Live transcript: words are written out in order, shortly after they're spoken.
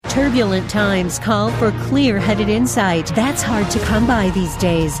Turbulent times call for clear-headed insight. That's hard to come by these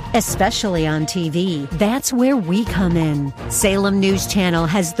days, especially on TV. That's where we come in. Salem News Channel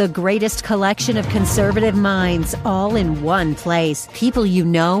has the greatest collection of conservative minds all in one place. People you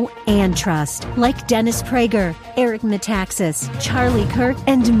know and trust, like Dennis Prager, Eric Metaxas, Charlie Kirk,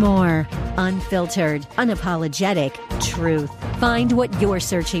 and more. Unfiltered, unapologetic truth. Find what you're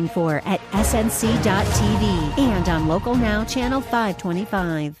searching for at snc.tv and on Local Now, Channel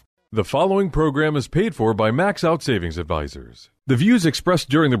 525. The following program is paid for by Max Out Savings Advisors. The views expressed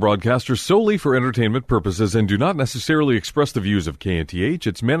during the broadcast are solely for entertainment purposes and do not necessarily express the views of KNTH,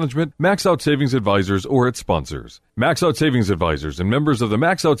 its management, Max Out Savings Advisors, or its sponsors. Max Out Savings Advisors and members of the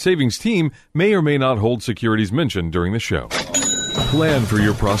Max Out Savings team may or may not hold securities mentioned during the show. Plan for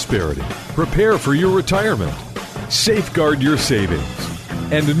your prosperity. Prepare for your retirement. Safeguard your savings.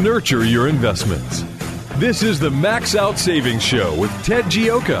 And nurture your investments. This is the Max Out Savings Show with Ted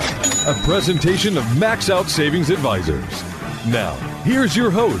Gioka, a presentation of Max Out Savings Advisors. Now, here's your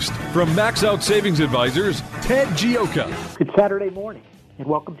host from Max Out Savings Advisors, Ted Gioka. Good Saturday morning, and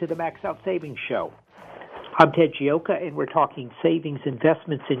welcome to the Max Out Savings Show. I'm Ted Gioka, and we're talking savings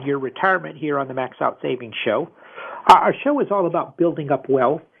investments in your retirement here on the Max Out Savings Show. Our show is all about building up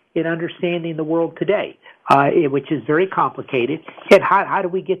wealth and understanding the world today, which is very complicated. And how do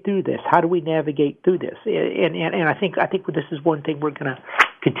we get through this? How do we navigate through this? And I think this is one thing we're going to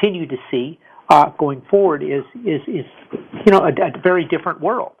continue to see going forward is a very different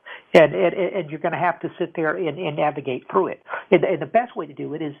world. And you're going to have to sit there and navigate through it. And the best way to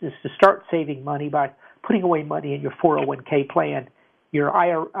do it is to start saving money by putting away money in your 401k plan, your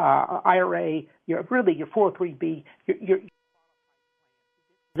IRA, your 403b.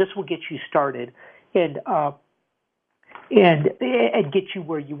 This will get you started and get you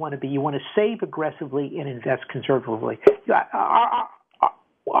where you want to be. You want to save aggressively and invest conservatively.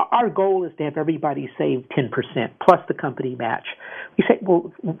 Our goal is to have everybody save 10% plus the company match. You say,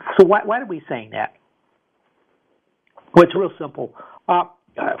 well, so why are we saying that? Well, it's real simple.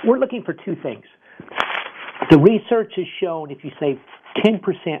 We're looking for two things. The research has shown if you save 10%,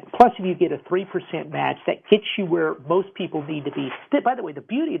 plus if you get a 3% match, that gets you where most people need to be. By the way, the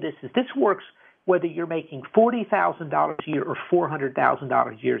beauty of this is this works whether you're making $40,000 a year or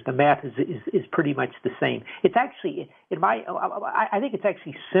 $400,000 a year. The math is pretty much the same. It's actually, I think it's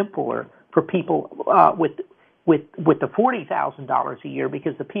actually simpler for people with the $40,000 a year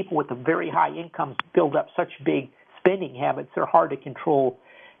because the people with the very high incomes build up such big spending habits, they're hard to control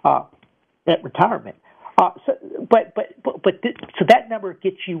at retirement. So that number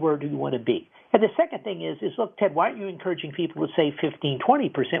gets you where you want to be. And the second thing is look, Ted, why aren't you encouraging people to save 15,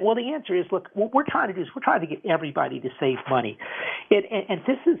 20%? Well, the answer is, look, what we're trying to do is we're trying to get everybody to save money. And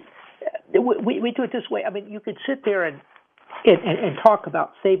this is, we do it this way. I mean, you could sit there and talk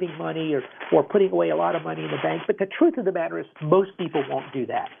about saving money or putting away a lot of money in the bank, but the truth of the matter is most people won't do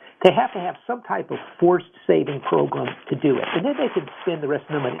that. They have to have some type of forced saving program to do it, and then they can spend the rest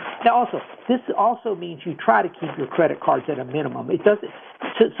of the money. Now, this also means you try to keep your credit cards at a minimum. It doesn't.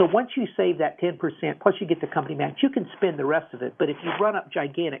 So once you save that 10%, plus you get the company match, you can spend the rest of it. But if you run up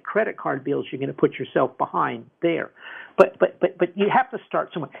gigantic credit card bills, you're going to put yourself behind there. But you have to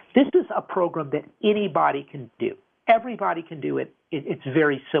start somewhere. This is a program that anybody can do. Everybody can do it. It's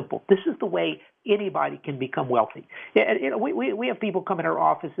very simple. This is the way anybody can become wealthy. We have people come in our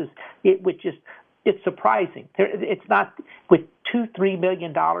offices. It's surprising. It's not with $2-3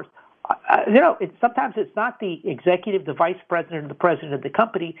 million. Sometimes it's not the executive, the vice president, or the president of the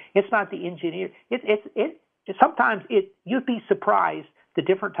company. It's not the engineer. Sometimes you'd be surprised the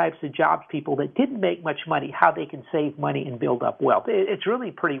different types of jobs people that didn't make much money, how they can save money and build up wealth. It's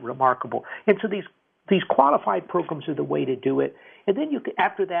really pretty remarkable. And so these qualified programs are the way to do it. And then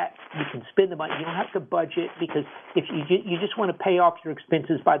after that, you can spend the money. You don't have to budget because if you just want to pay off your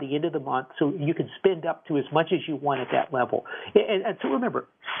expenses by the end of the month, so you can spend up to as much as you want at that level. And so remember,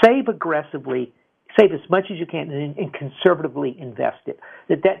 save aggressively, save as much as you can, and conservatively invest it.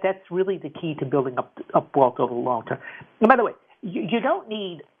 That's really the key to building up wealth over the long term. And by the way, you don't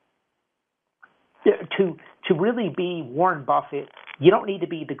need to really be Warren Buffett. You don't need to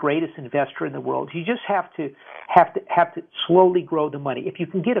be the greatest investor in the world. You just have to slowly grow the money. If you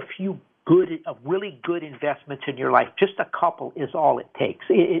can get a few really good investments in your life, just a couple is all it takes.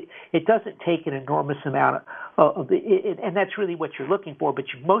 It doesn't take an enormous amount of it, and that's really what you're looking for. But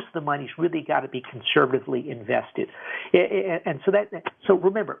most of the money's really got to be conservatively invested, and so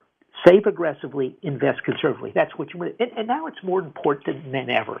remember. Save aggressively, invest conservatively. That's what you want. And now it's more important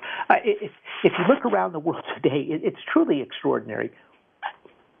than ever. If you look around the world today, it's truly extraordinary.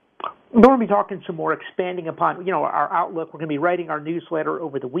 We're going to be talking some more, expanding upon, our outlook. We're going to be writing our newsletter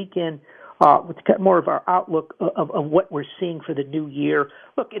over the weekend with more of our outlook of what we're seeing for the new year.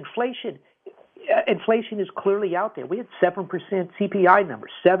 Look, inflation is clearly out there. We had 7% CPI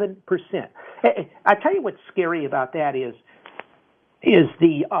numbers, 7%. I tell you what's scary about that is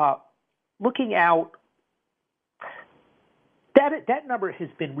the looking out. That number has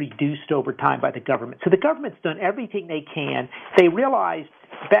been reduced over time by the government. So the government's done everything they can. They realized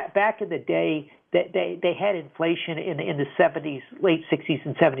back in the day that they had inflation in the 70s, late 60s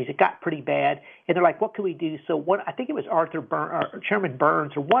and 70s. It got pretty bad, and they're like, "What can we do?" So I think it was Chairman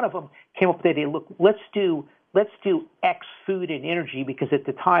Burns, or one of them came up with the idea. Look, let's do X food and energy, because at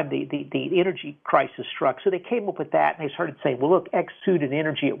the time the energy crisis struck. So they came up with that, and they started saying, "Well, look, X food and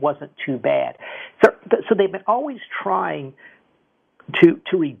energy, it wasn't too bad." So they've been always trying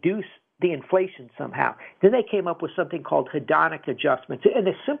to reduce the inflation somehow. Then they came up with something called hedonic adjustments. And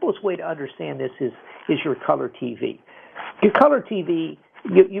the simplest way to understand this is your color TV. Your color TV,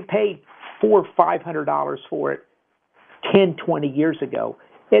 you paid $400 or $500 for it 10, 20 years ago.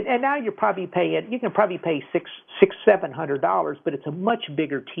 And now you can probably pay $600-700, but it's a much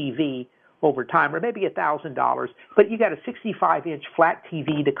bigger TV over time, or maybe $1,000. But you got a 65-inch flat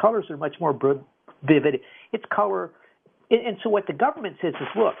TV. The colors are much more vivid. It's color. And so what the government says is,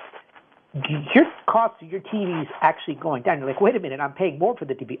 look, your cost of your TV is actually going down. You're like, wait a minute, I'm paying more for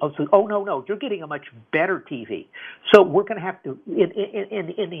the TV. No, you're getting a much better TV. So we're going to have to,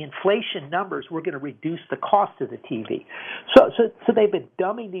 in the inflation numbers, we're going to reduce the cost of the TV. So they've been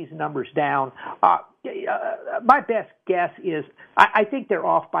dumbing these numbers down. My best guess is I think they're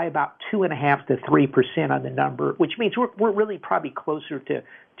off by about 2.5% to 3% on the number, which means we're really probably closer to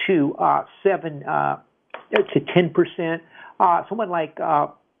 7 to 10%. Someone like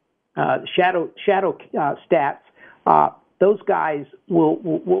Shadow Stats, those guys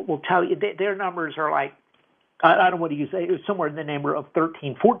will tell you their numbers are like, I don't know what you say, it was somewhere in the neighborhood of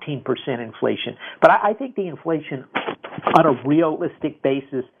 13-14% inflation. But I think the inflation on a realistic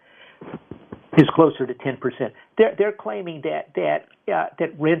basis is closer to 10%. They're claiming that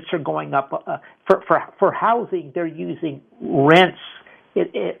rents are going up for housing. They're using rents.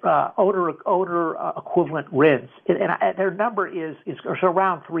 Owner equivalent rents, and their number is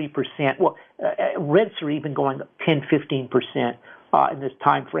around 3%. Well, rents are even going up 10-15% in this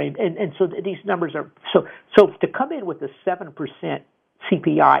time frame, and so these numbers are so to come in with a 7%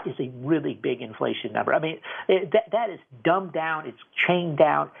 CPI is a really big inflation number. I mean, that is dumbed down. It's chained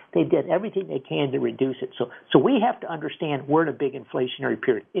down. They did everything they can to reduce it. So we have to understand we're in a big inflationary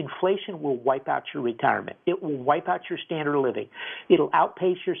period. Inflation will wipe out your retirement. It will wipe out your standard of living. It'll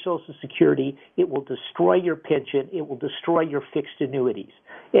outpace your Social Security. It will destroy your pension. It will destroy your fixed annuities.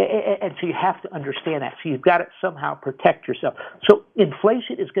 And so you have to understand that. So you've got to somehow protect yourself. So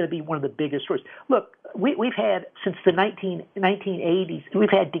inflation is going to be one of the biggest stories. Look, we've had, since the 1980s, we've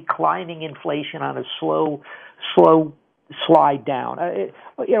had declining inflation on a slow slide down.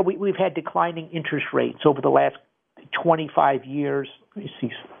 We've had declining interest rates over the last 25 years. Let me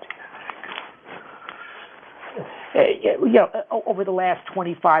see. Over the last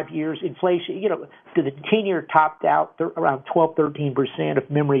 25 years, inflation, the 10-year topped out around 12-13%, if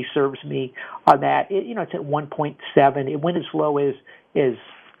memory serves me on that. It's at 1.7. It went as low as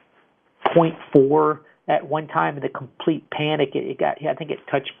 0.4 at one time. In the complete panic, I think it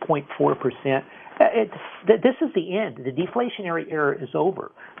touched 0.4%. This is the end. The deflationary era is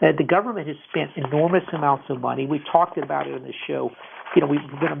over. The government has spent enormous amounts of money. We've talked about it on the show.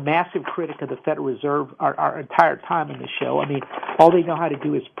 We've been a massive critic of the Federal Reserve our entire time in the show. I mean, all they know how to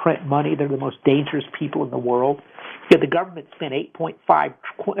do is print money. They're the most dangerous people in the world. The government spent they put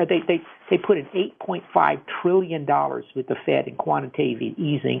in $8.5 trillion with the Fed in quantitative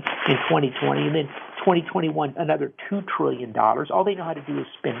easing in 2020, and then 2021 another $2 trillion. All they know how to do is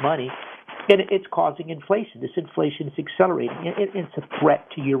spend money, and it's causing inflation. This inflation is accelerating. It's a threat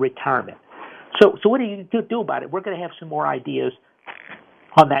to your retirement. So what do you do about it? We're going to have some more ideas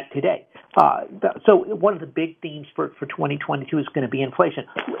on that today. So one of the big themes for 2022 is going to be inflation.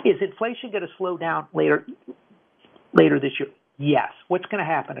 Is inflation going to slow down later this year? Yes. What's going to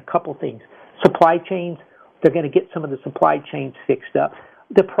happen? A couple things. Supply chains, they're going to get some of the supply chains fixed up.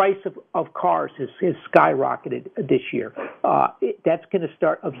 The price of cars has skyrocketed this year. That's going to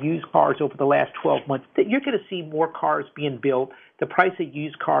start, of used cars over the last 12 months. You're going to see more cars being built. The price of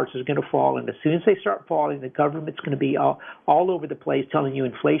used cars is going to fall, and as soon as they start falling, the government's going to be all over the place telling you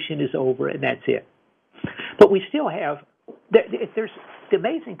inflation is over, and that's it. But we still have, there's the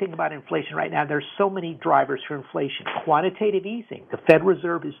amazing thing about inflation right now, there's so many drivers for inflation. Quantitative easing. The Federal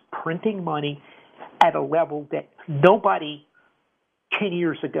Reserve is printing money at a level that nobody 10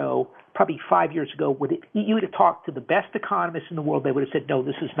 years ago, probably 5 years ago, you would have talked to the best economists in the world, they would have said, no,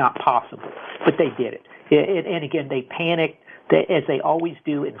 this is not possible. But they did it. And again, they panicked, as they always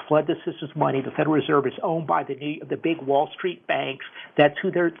do, and flood the system's money. The Federal Reserve is owned by the big Wall Street banks. That's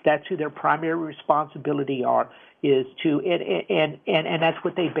who their primary responsibility is to, and that's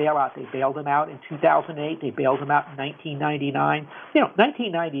what they bail out. They bailed them out in 2008. They bailed them out in 1999.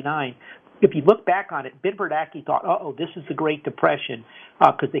 1999. If you look back on it, Ben Bernanke thought, this is the Great Depression,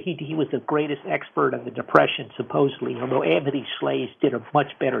 because he was the greatest expert on the Depression, supposedly, although Anthony Slays did a much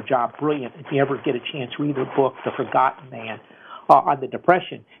better job, brilliant. If you ever get a chance, read the book, The Forgotten Man, on the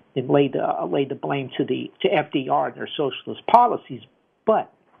Depression, and laid the blame to FDR and their socialist policies.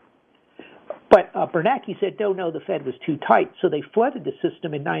 But Bernanke said, no, the Fed was too tight, so they flooded the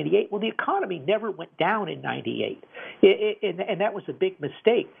system in 98. Well, the economy never went down in 98, and that was a big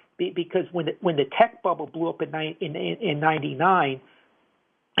mistake, because when the tech bubble blew up in 99,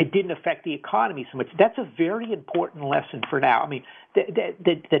 it didn't affect the economy so much. That's a very important lesson for now. I mean,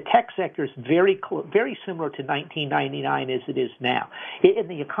 the tech sector is very similar to 1999 as it is now. And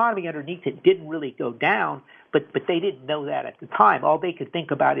the economy underneath it didn't really go down, but they didn't know that at the time. All they could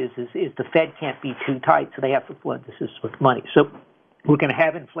think about is the Fed can't be too tight, so they have to flood the system with money. So we're going to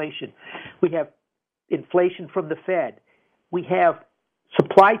have inflation. We have inflation from the Fed. We have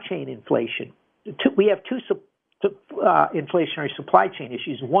supply chain inflation. We have two inflationary supply chain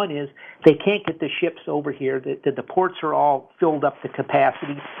issues. One is they can't get the ships over here. The ports are all filled up to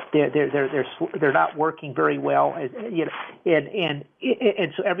capacity. They're not working very well, and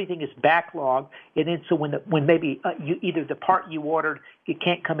so everything is backlogged. And then so when maybe either the part you ordered, it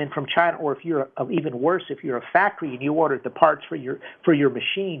can't come in from China, or if you're even worse, if you're a factory and you ordered the parts for your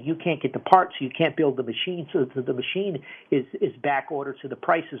machine, you can't get the parts, so you can't build the machine. So the machine is back ordered, so the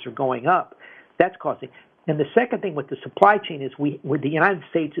prices are going up. That's causing. And the second thing with the supply chain is the United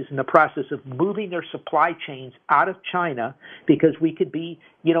States is in the process of moving their supply chains out of China, because we could be,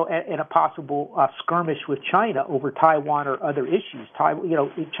 in a possible skirmish with China over Taiwan or other issues.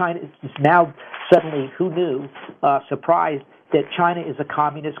 China is now suddenly, who knew, surprised that China is a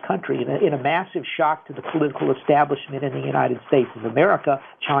communist country. In a massive shock to the political establishment in the United States of America,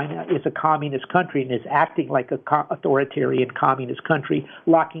 China is a communist country and is acting like an authoritarian communist country,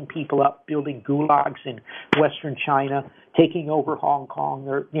 locking people up, building gulags in Western China, taking over Hong Kong.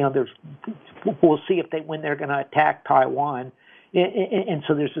 We'll see when they're going to attack Taiwan. And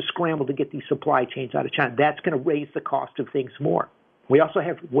so there's a scramble to get these supply chains out of China. That's going to raise the cost of things more. We also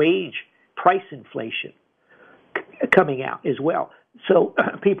have wage price inflation coming out as well. So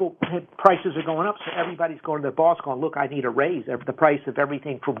prices are going up, so everybody's going to their boss going, look, I need a raise. The price of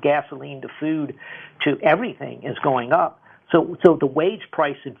everything from gasoline to food to everything is going up. So the wage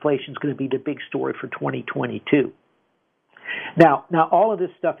price inflation is going to be the big story for 2022. Now all of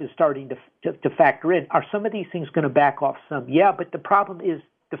this stuff is starting to factor in. Are some of these things going to back off some? Yeah, but the problem is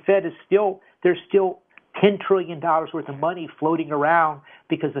the Fed is there's still $10 trillion worth of money floating around,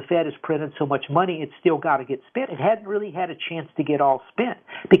 because the Fed has printed so much money, it's still got to get spent. It hadn't really had a chance to get all spent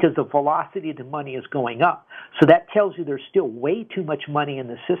because the velocity of the money is going up. So that tells you there's still way too much money in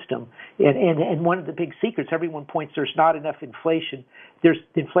the system. And one of the big secrets, everyone points, there's not enough inflation.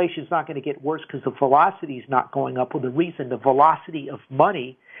 Inflation is not going to get worse because the velocity is not going up. Well, the reason the velocity of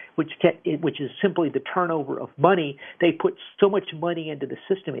money, which is simply the turnover of money, they put so much money into the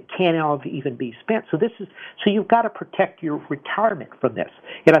system it can't even be spent. So you've got to protect your retirement from this.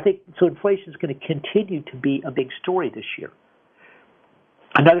 And I think so. Inflation is going to continue to be a big story this year.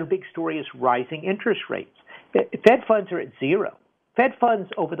 Another big story is rising interest rates. Fed funds are at zero. Fed funds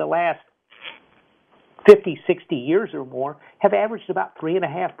over the last 50, 60 years or more have averaged about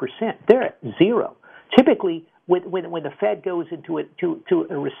 3.5%. They're at zero. Typically, when the Fed goes into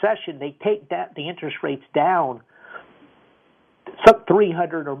a recession, they take the interest rates down some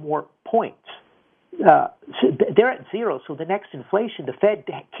 300 or more points. So they're at zero. So the next inflation, the Fed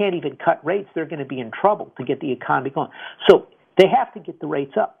can't even cut rates. They're going to be in trouble to get the economy going. So they have to get the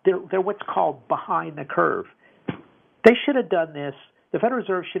rates up. They're what's called behind the curve. They should have done this. The Federal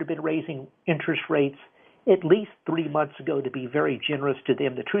Reserve should have been raising interest rates at least 3 months ago to be very generous to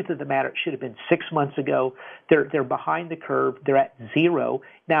them. The truth of the matter, it should have been 6 months ago. They're behind the curve. They're at zero.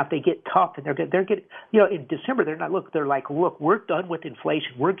 Now, if they get tough, and they're getting, in December, they're like, look, we're done with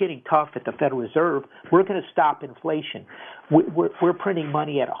inflation. We're getting tough at the Federal Reserve. We're going to stop inflation. We're printing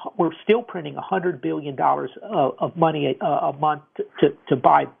money we're still printing $100 billion of money a month to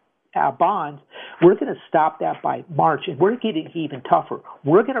buy bonds. We're going to stop that by March, and we're getting even tougher.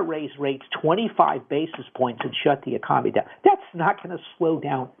 We're going to raise rates 25 basis points and shut the economy down. That's not going to slow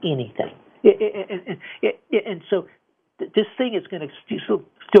down anything. And so this thing is going to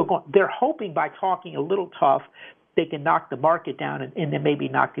still go. They're hoping by talking a little tough, they can knock the market down and then maybe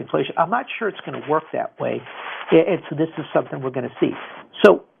knock the inflation. I'm not sure it's going to work that way, and so this is something we're going to see.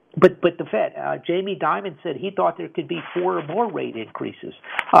 So, but the Fed, Jamie Dimon said he thought there could be 4 or more rate increases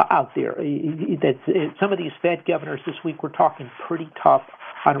out there. Some of these Fed governors this week were talking pretty tough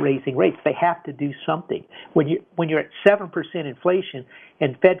on raising rates. They have to do something. When you're at 7% inflation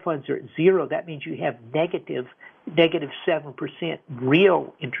and Fed funds are at 0, that means you have negative 7%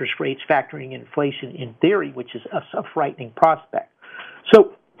 real interest rates factoring inflation in theory, which is a frightening prospect.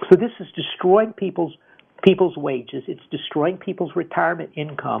 So this is destroying people's wages. It's destroying people's retirement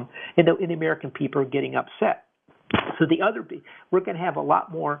income, and the American people are getting upset. So we're going to have a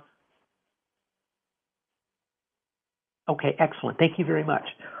lot more. Okay, excellent. Thank you very much.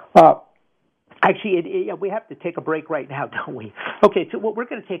 Actually, we have to take a break right now, don't we? Okay, so we're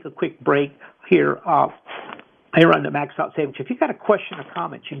going to take a quick break here. Here on the Max Out Savings. If you've got a question or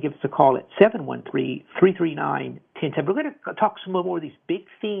comment, you can give us a call at 713-339-1010. We're going to talk some more of these big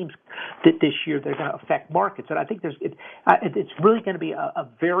themes that this year that are going to affect markets. And I think it's really going to be a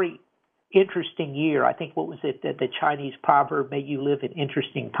very interesting year. I think, what was it, the Chinese proverb, may you live in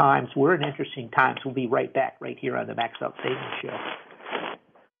interesting times. We're in interesting times. We'll be right back right here on the Max Out Savings Show.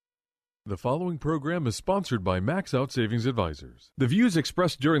 The following program is sponsored by Max Out Savings Advisors. The views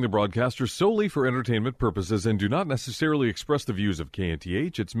expressed during the broadcast are solely for entertainment purposes and do not necessarily express the views of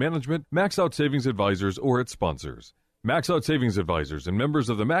KNTH, its management, Max Out Savings Advisors, or its sponsors. Max Out Savings Advisors and members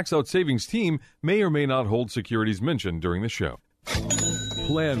of the Max Out Savings team may or may not hold securities mentioned during the show.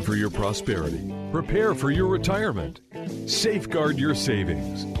 Plan for your prosperity, prepare for your retirement, safeguard your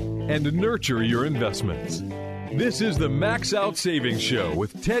savings, and nurture your investments. This is the Max Out Savings Show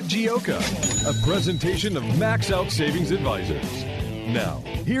with Ted Gioka, a presentation of Max Out Savings Advisors. Now,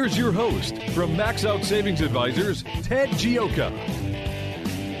 here's your host from Max Out Savings Advisors, Ted Gioka.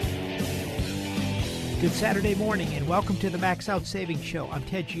 Good Saturday morning and welcome to the Max Out Savings Show. I'm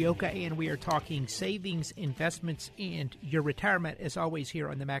Ted Gioka and we are talking savings, investments, and your retirement as always here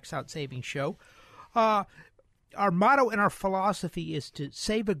on the Max Out Savings Show. Our motto and our philosophy is to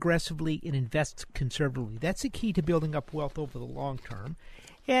save aggressively and invest conservatively. That's the key to building up wealth over the long term.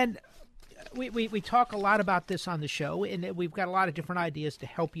 And we talk a lot about this on the show, and we've got a lot of different ideas to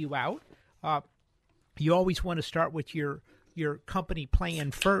help you out. You always want to start with your company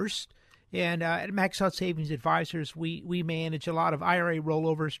plan first. And at Max Out Savings Advisors, we manage a lot of IRA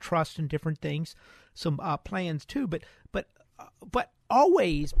rollovers, trusts, and different things, some plans too. But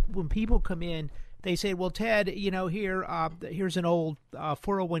always when people come in, they say, well, Ted, here's an old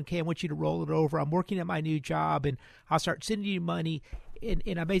 401k. I want you to roll it over. I'm working at my new job, and I'll start sending you money.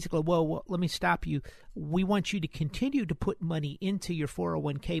 And I basically, well, let me stop you. We want you to continue to put money into your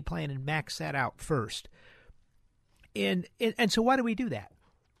 401k plan and max that out first. And so why do we do that?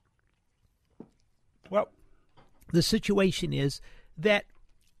 Well, the situation is that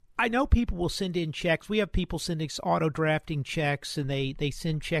I know people will send in checks. We have people sending auto-drafting checks, and they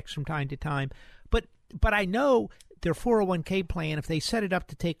send checks from time to time. But I know their 401k plan, if they set it up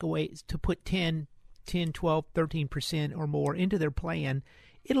to put 10, 12, 13% or more into their plan,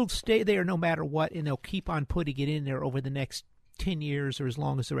 it'll stay there no matter what, and they'll keep on putting it in there over the next 10 years or as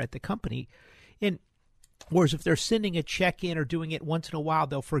long as they're at the company. And whereas if they're sending a check in or doing it once in a while,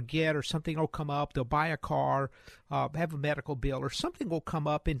 they'll forget or something will come up. They'll buy a car, have a medical bill, or something will come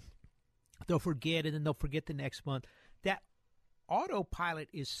up and they'll forget, and then they'll forget the next month. That autopilot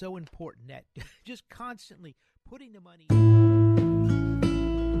is so important, that just constantly putting the money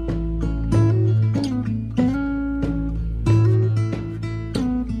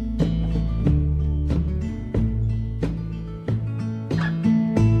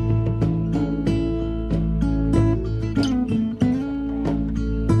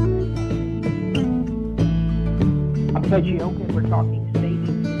I'm Ted Gioka. We're talking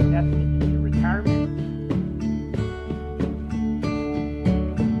savings, investments, and retirement.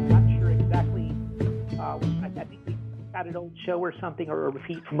 I think we got an old show or something, or a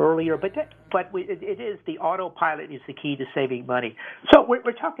repeat from earlier, but it is the autopilot is the key to saving money. So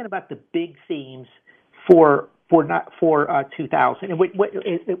we're talking about the big themes for 2000, and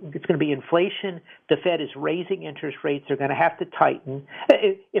it's going to be inflation. The Fed is raising interest rates. They're going to have to tighten.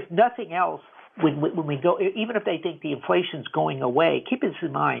 If nothing else, when we go, even if they think the inflation's going away, keep this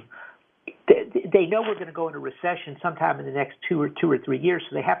in mind. They know we're going to go into recession sometime in the next two or 3 years,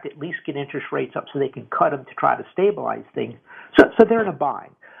 so they have to at least get interest rates up so they can cut them to try to stabilize things. So they're in a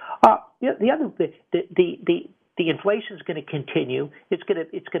bind. The inflation is going to continue. It's going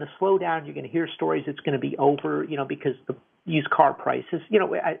to slow down. You're going to hear stories. It's going to be over, because used car prices. We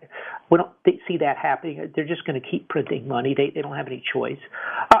don't see that happening. They're just going to keep printing money. They don't have any choice.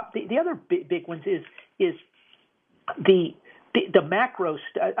 The other big ones is the macro.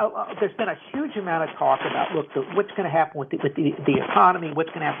 There's been a huge amount of talk about what's going to happen with the economy, what's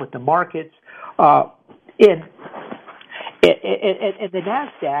going to happen with the markets, and the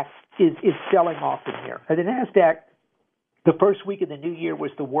Nasdaq is selling off in here. And the Nasdaq, the first week of the new year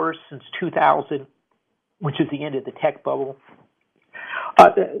was the worst since 2000, which is the end of the tech bubble.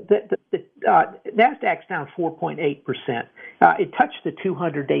 The Nasdaq's down 4.8%. It touched the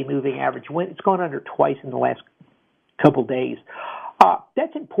 200-day moving average. It's gone under twice in the last couple days.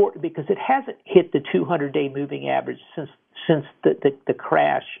 That's important because it hasn't hit the 200-day moving average since the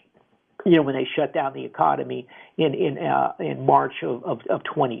crash. When they shut down the economy in March of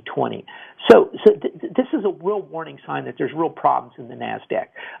 2020. So this is a real warning sign that there's real problems in the Nasdaq.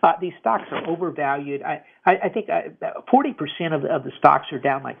 These stocks are overvalued. I think 40% of the stocks are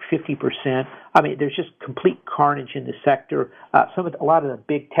down like 50%. I mean, there's just complete carnage in the sector. A lot of the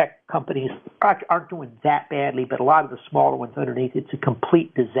big tech companies aren't doing that badly, but a lot of the smaller ones underneath, it's a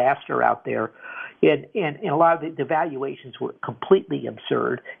complete disaster out there. And a lot of the valuations were completely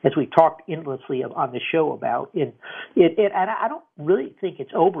absurd, as we talked endlessly on the show about. And I don't really think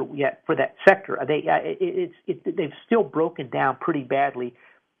it's over yet for that sector. They've still broken down pretty badly.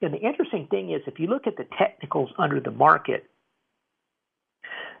 And the interesting thing is, if you look at the technicals under the market,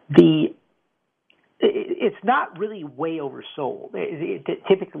 it's not really way oversold.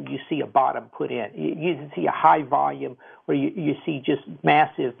 Typically, you see a bottom put in. You see a high volume, or you see just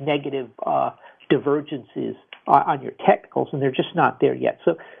massive negative divergences on your technicals, and they're just not there yet.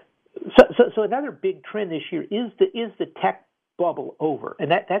 So another big trend this year is the tech bubble over,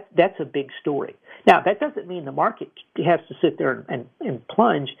 and that's a big story. Now, that doesn't mean the market has to sit there and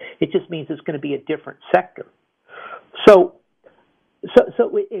plunge. It just means it's going to be a different sector. So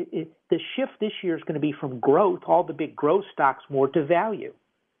the shift this year is going to be from growth, all the big growth stocks, more to value,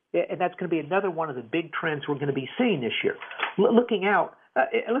 and that's going to be another one of the big trends we're going to be seeing this year. Looking out.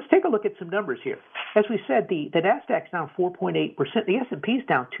 Let's take a look at some numbers here. As we said, the Nasdaq's down 4.8%. The S&P's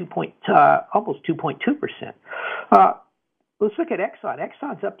down almost 2.2%. Let's look at Exxon.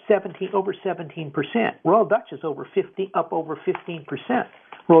 Exxon's up over 17%. Royal Dutch is up over 15%.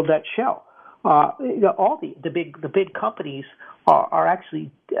 Royal Dutch Shell. All the big companies are actually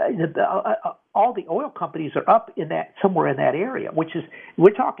all the oil companies are up somewhere in that area, which is,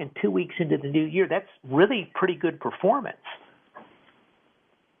 we're talking 2 weeks into the new year. That's really pretty good performance.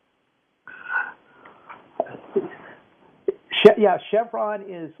 Chevron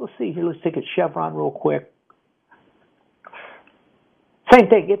is, let's see here, let's take a Chevron real quick. Same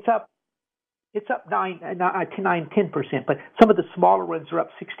thing, it's up 10%, but some of the smaller ones are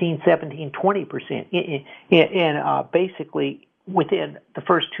up 16, 17, 20% in basically within the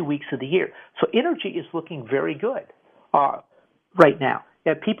first 2 weeks of the year. So energy is looking very good right now.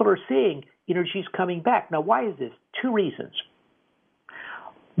 And people are seeing energy's coming back. Now, why is this? Two reasons.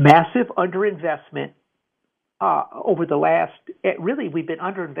 Massive underinvestment. Over the last, we've been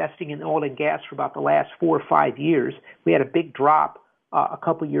underinvesting in oil and gas for about the last 4 or 5 years. We had a big drop a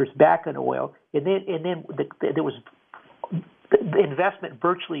couple of years back in oil, and then there was the investment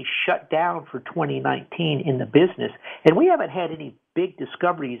virtually shut down for 2019 in the business, and we haven't had any big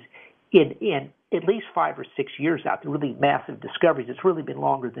discoveries in at least 5 or 6 years out there, really massive discoveries. It's really been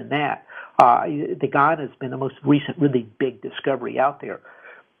longer than that. The Ghana has been the most recent really big discovery out there.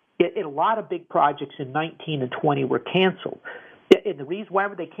 A lot of big projects in 19 and 20 were canceled. And the reason why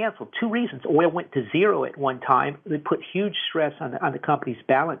were they canceled? Two reasons. Oil went to zero at one time. They put huge stress on the company's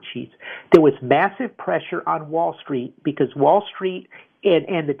balance sheets. There was massive pressure on Wall Street because Wall Street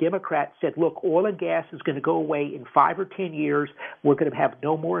and the Democrats said, look, oil and gas is going to go away in 5 or 10 years. We're going to have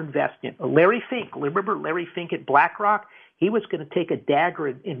no more investment. Larry Fink, remember Larry Fink at BlackRock? He was going to take a dagger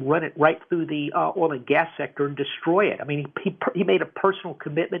and run it right through the oil and gas sector and destroy it. I mean, he made a personal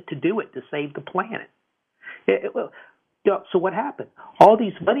commitment to do it to save the planet. So what happened? All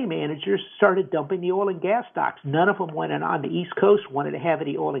these money managers started dumping the oil and gas stocks. None of them went on the East Coast, wanted to have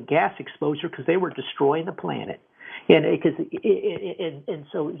any oil and gas exposure because they were destroying the planet. So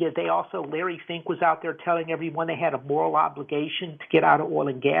they also, Larry Fink was out there telling everyone they had a moral obligation to get out of oil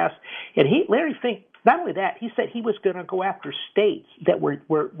and gas. And Larry Fink, not only that, he said he was going to go after states that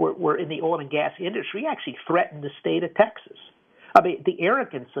were in the oil and gas industry. He actually threatened the state of Texas. I mean, the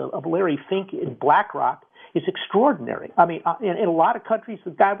arrogance of Larry Fink in BlackRock is extraordinary. I mean, in a lot of countries,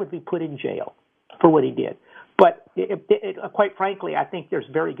 the guy would be put in jail for what he did. But quite frankly, I think there's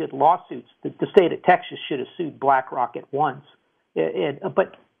very good lawsuits. The state of Texas should have sued BlackRock at once,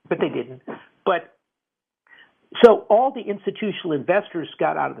 but they didn't. But So all the institutional investors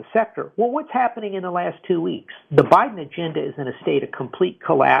got out of the sector. Well, what's happening in the last 2 weeks? The Biden agenda is in a state of complete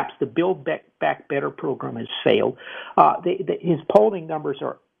collapse. The Build Back Better program has failed. His polling numbers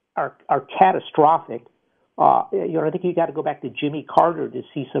are catastrophic. I think you got to go back to Jimmy Carter to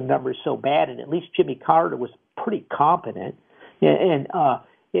see some numbers so bad, and at least Jimmy Carter was pretty competent. And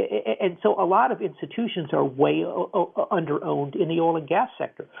so a lot of institutions are way under-owned in the oil and gas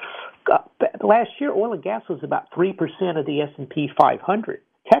sector. Last year, oil and gas was about 3% of the S&P 500.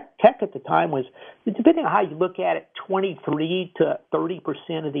 Tech at the time was, depending on how you look at it, 23 to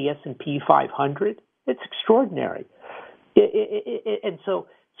 30% of the S&P 500. It's extraordinary. And so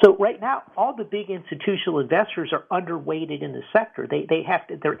right now, all the big institutional investors are underweighted in the sector.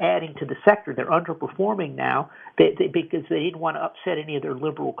 They're adding to the sector. They're underperforming now because they didn't want to upset any of their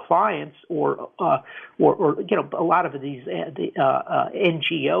liberal clients or a lot of these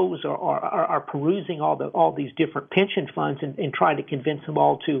NGOs are perusing all these different pension funds and trying to convince them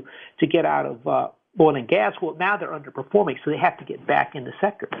all to get out of oil and gas. Well, now they're underperforming, so they have to get back in the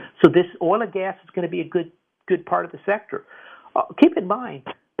sector. So this oil and gas is going to be a good part of the sector. Keep in mind,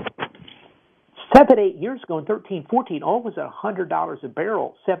 7-8 years ago in 13-14, oil was at $100 a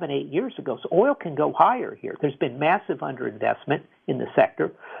barrel 7-8 years ago. So oil can go higher here. There's been massive underinvestment in the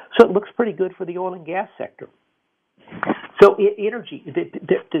sector, so it looks pretty good for the oil and gas sector. So energy,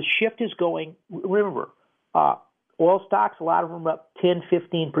 the shift is going. Remember, oil stocks, a lot of them up 10,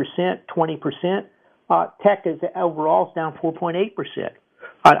 15%, 20%. Tech is overall down 4.8%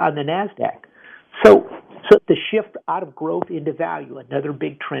 on the NASDAQ. So the shift out of growth into value, another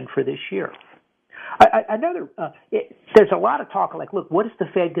big trend for this year. There's a lot of talk like, look, what is the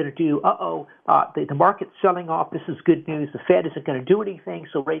Fed going to do? The market's selling off. This is good news. The Fed isn't going to do anything,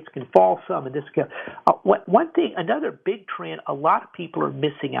 so rates can fall some. And another big trend a lot of people are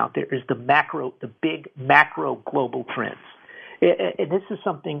missing out there is the big macro global trends. And this is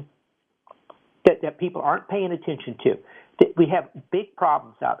something that people aren't paying attention to. We have big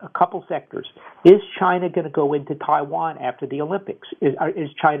problems out. A couple sectors. Is China going to go into Taiwan after the Olympics? Is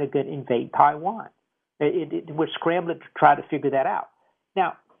China going to invade Taiwan? We're scrambling to try to figure that out.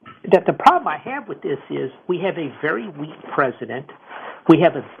 Now, the problem I have with this is we have a very weak president. We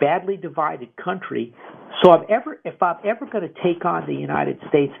have a badly divided country. So if I'm ever going to take on the United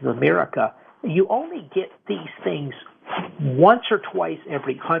States of America, you only get these things once or twice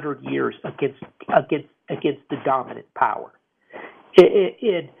every 100 years against the dominant power.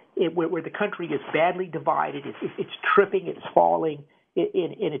 Where the country is badly divided, it's tripping, it's falling,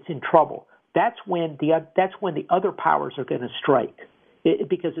 and it's in trouble. That's when the other powers are going to strike,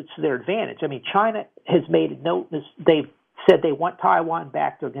 because it's to their advantage. I mean, China has made a note. They've said they want Taiwan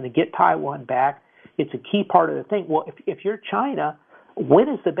back. They're going to get Taiwan back. It's a key part of the thing. Well, if you're China, when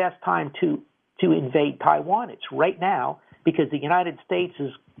is the best time to invade Taiwan? It's right now, because the United States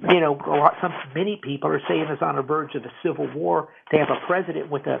is, many people are saying is on the verge of a civil war. They have a president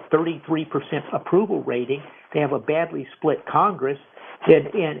with a 33% approval rating. They have a badly split Congress, and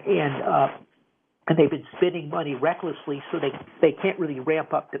they've been spending money recklessly, so they can't really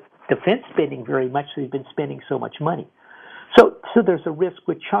ramp up the defense spending very much. So they've been spending so much money. So there's a risk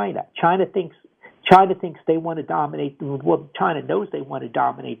with China. China thinks they want to dominate the world. Well, China knows they want to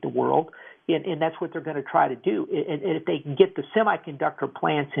dominate the world. And that's what they're going to try to do. And if they can get the semiconductor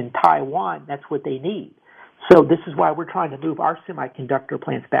plants in Taiwan, that's what they need. So this is why we're trying to move our semiconductor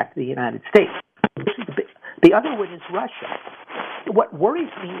plants back to the United States. The other one is Russia. What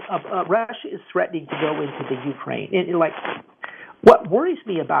worries me, Russia is threatening to go into the Ukraine. What worries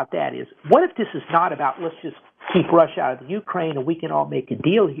me about that is, what if this is not about, let's just keep Russia out of the Ukraine and we can all make a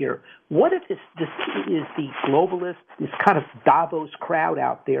deal here? What if this is the globalists, this kind of Davos crowd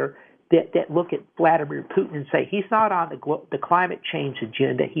out there that look at Vladimir Putin and say he's not on the climate change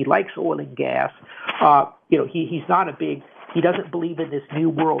agenda. He likes oil and gas. He's not he doesn't believe in this new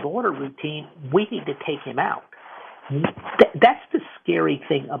world order routine. We need to take him out. That's the scary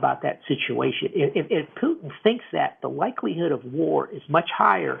thing about that situation. If Putin thinks that, the likelihood of war is much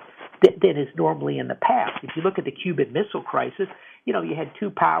higher than is normally in the past. If you look at the Cuban Missile Crisis, you had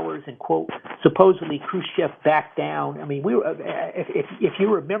two powers, and quote, supposedly Khrushchev backed down. I mean, we were, if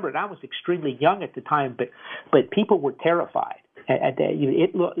you remember, and I was extremely young at the time, but people were terrified.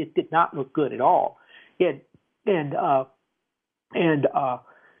 It did not look good at all. At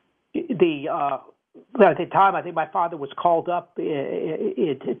the time, I think my father was called up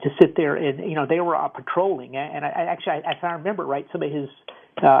to sit there, and they were patrolling. And if I remember right, some of his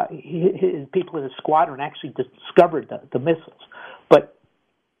people in the squadron actually discovered the missiles.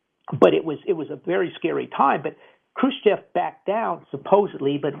 But it was a very scary time. But Khrushchev backed down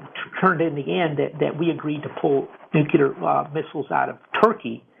supposedly, but turned in the end that we agreed to pull nuclear missiles out of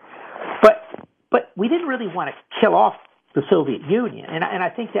Turkey. But we didn't really want to kill off the Soviet Union, and I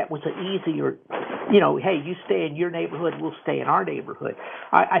think that was an easier, hey, you stay in your neighborhood, we'll stay in our neighborhood.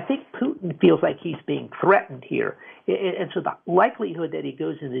 I think Putin feels like he's being threatened here, and so the likelihood that he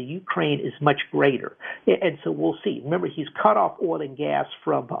goes into Ukraine is much greater, and so we'll see. Remember, he's cut off oil and gas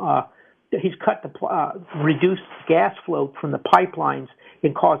from, he's cut the reduced gas flow from the pipelines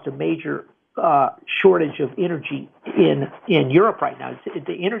and caused a major shortage of energy in Europe right now.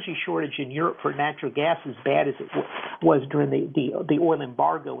 The energy shortage in Europe for natural gas is as bad as it was during the oil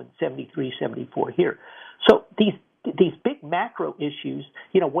embargo in 73, 74 here. So these big macro issues,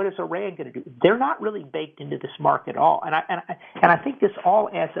 what is Iran going to do? They're not really baked into this market at all. And I think this all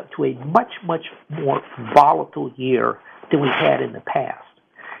adds up to a much, much more volatile year than we've had in the past.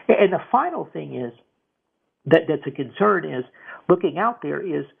 And the final thing is that's a concern is looking out there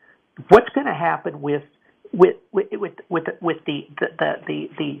is what's going to happen with the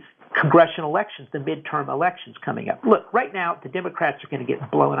congressional elections, the midterm elections coming up. Look, right now the Democrats are going to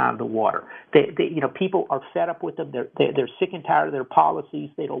get blown out of the water. People are fed up with them. They're sick and tired of their policies.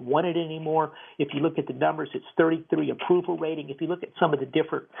 They don't want it anymore. If you look at the numbers, it's 33 approval rating. If you look at some of the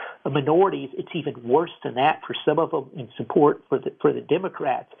different minorities, it's even worse than that for some of them in support for the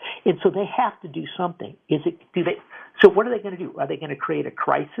Democrats. And so they have to do something. So what are they going to do? Are they going to create a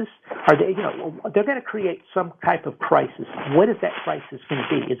crisis? Are they, they're going to create some type of crisis. What is that crisis going to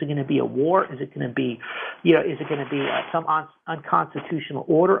be? Is it going to be a war? Is it going to be, is it going to be some unconstitutional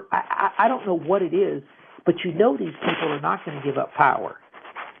order? I don't know what it is, but these people are not going to give up power.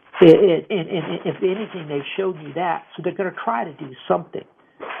 And if anything, they've showed you that. So they're going to try to do something.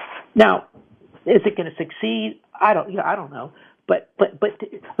 Now, is it going to succeed? I don't know. But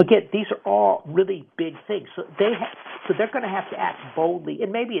again, these are all really big things. So they're going to have to act boldly,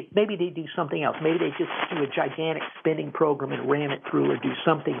 and maybe they do something else. Maybe they just do a gigantic spending program and ram it through, or do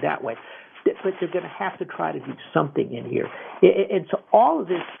something that way. But they're going to have to try to do something in here, and so all of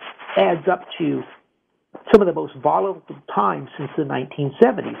this adds up to some of the most volatile times since the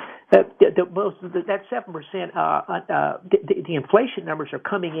 1970s. That 7%, the inflation numbers are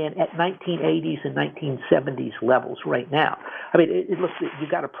coming in at 1980s and 1970s levels right now. I mean, it looks, you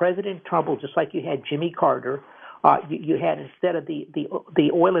got a President Trump, just like you had Jimmy Carter. You had, instead of the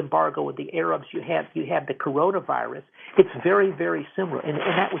oil embargo with the Arabs, you had the coronavirus. It's very, very similar, and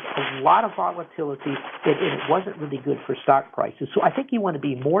that was a lot of volatility, and it wasn't really good for stock prices. So I think you want to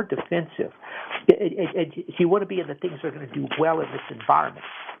be more defensive. You want to be in the things that are going to do well in this environment,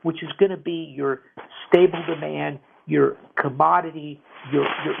 which is going to be your stable demand, your commodity, your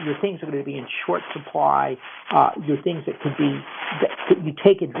things are going to be in short supply, your things that could be, that you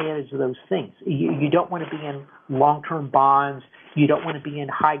take advantage of those things. You don't want to be in long-term bonds. You don't want to be in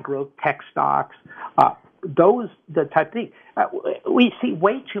high-growth tech stocks. Those, the type of thing. We see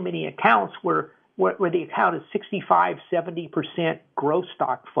way too many accounts where the account is 65, 70% growth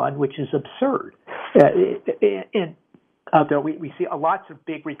stock fund, which is absurd. And out there, we see lots of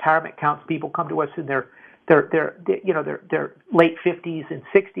big retirement accounts. People come to us in their late 50s and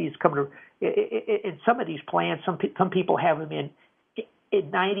 60s. Come to in some of these plans. Some people have them in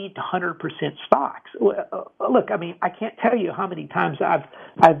 90 to 100% stocks. Look, I mean, I can't tell you how many times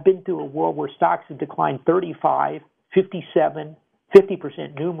I've been through a world where stocks have declined 35, 57,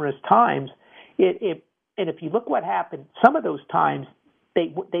 50% numerous times. And if you look what happened, some of those times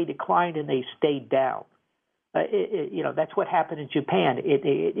they declined and they stayed down. That's what happened in Japan.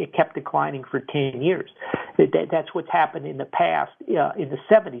 It kept declining for 10 years. That's what's happened in the past. In the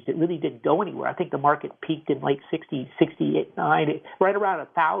 70s, it really didn't go anywhere. I think the market peaked in like 60, 68, 9, right around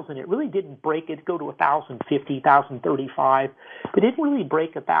 1,000. It really didn't break. It'd go to 1,050, 1,035. But it didn't really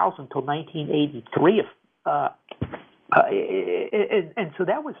break 1,000 until 1983. And so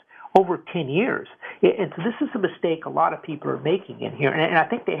that was over 10 years. And so this is a mistake a lot of people are making in here. And I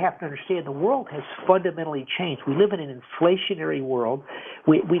think they have to understand the world has fundamentally changed. We live in an inflationary world.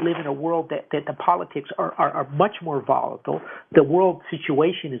 We live in a world that the politics are much more volatile. The world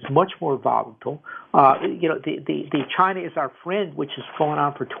situation is much more volatile. The China is our friend, which has gone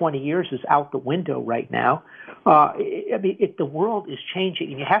on for 20 years, is out the window right now. The world is changing,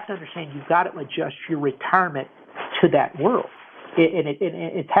 and you have to understand you've got to adjust your retirement to that world. And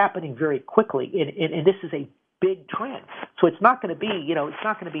it's happening very quickly, and this is a big trend. So it's not going to be, it's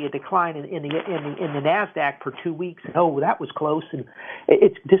not going to be a decline in the Nasdaq for 2 weeks. Oh, that was close. And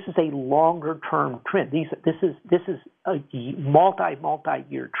this is a longer term trend. This is a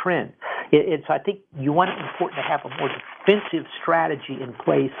multi-year trend. And so I think it's important to have a more defensive strategy in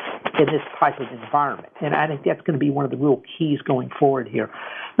place in this type of environment. And I think that's going to be one of the real keys going forward here.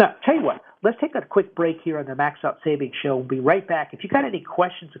 Now, tell you what, let's take a quick break here on the Max Out Savings Show. We'll be right back. If you've got any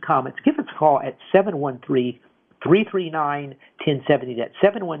questions or comments, give us a call at 713-339-1070. That's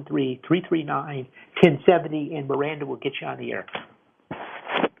 713-339-1070, and Miranda will get you on the air.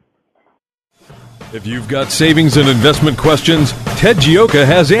 If you've got savings and investment questions, Ted Gioka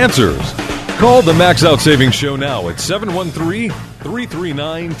has answers. Call the Max Out Savings Show now at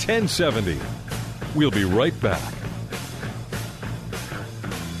 713-339-1070. We'll be right back.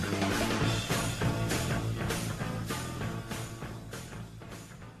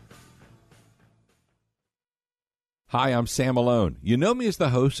 Hi, I'm Sam Malone. You know me as the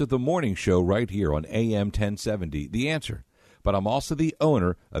host of the morning show right here on AM 1070, The Answer. But I'm also the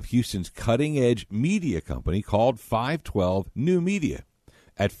owner of Houston's cutting-edge media company called 512 New Media.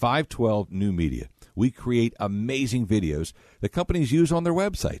 At 512 New Media, we create amazing videos that companies use on their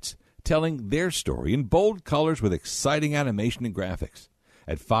websites, telling their story in bold colors with exciting animation and graphics.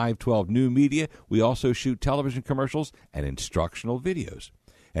 At 512 New Media, we also shoot television commercials and instructional videos.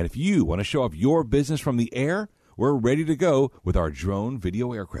 And if you want to show off your business from the air, we're ready to go with our drone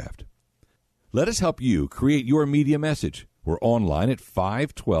video aircraft. Let us help you create your media message. We're online at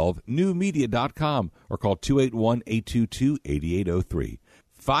 512newmedia.com or call 281-822-8803.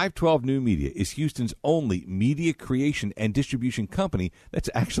 512 New Media is Houston's only media creation and distribution company that's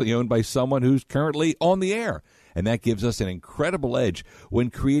actually owned by someone who's currently on the air. And that gives us an incredible edge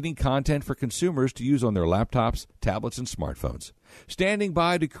when creating content for consumers to use on their laptops, tablets, and smartphones. Standing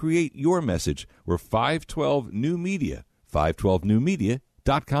by to create your message, we're 512 New Media,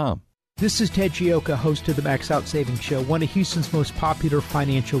 512newmedia.com. This is Ted Gioka, host of the Max Out Savings Show, one of Houston's most popular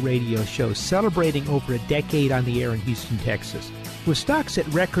financial radio shows, celebrating over a decade on the air in Houston, Texas. With stocks at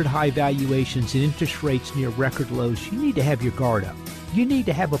record high valuations and interest rates near record lows, you need to have your guard up. You need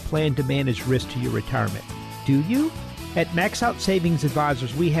to have a plan to manage risk to your retirement. Do you? At Max Out Savings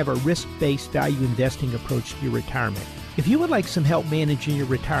Advisors, we have a risk-based value investing approach to your retirement. If you would like some help managing your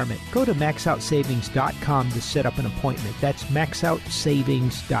retirement, go to maxoutsavings.com to set up an appointment. That's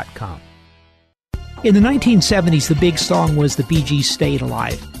maxoutsavings.com. In the 1970s, the big song was the Bee Gees' Staying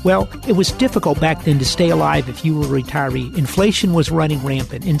Alive. Well, it was difficult back then to stay alive if you were a retiree. Inflation was running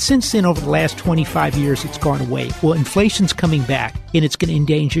rampant, and since then, over the last 25 years, it's gone away. Well, inflation's coming back, and it's going to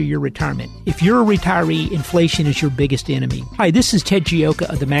endanger your retirement. If you're a retiree, inflation is your biggest enemy. Hi, this is Ted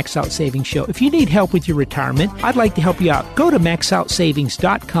Gioka of the Max Out Savings Show. If you need help with your retirement, I'd like to help you out. Go to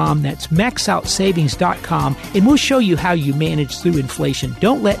maxoutsavings.com. That's maxoutsavings.com, and we'll show you how you manage through inflation.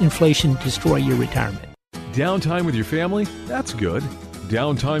 Don't let inflation destroy your retirement. Downtime with your family? That's good.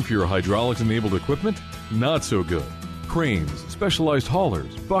 Downtime for your hydraulics-enabled equipment? Not so good. Cranes, specialized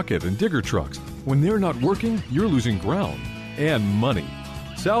haulers, bucket, and digger trucks. When they're not working, you're losing ground and money.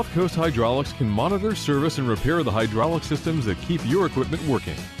 South Coast Hydraulics can monitor, service, and repair the hydraulic systems that keep your equipment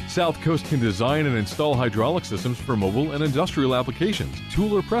working. South Coast can design and install hydraulic systems for mobile and industrial applications,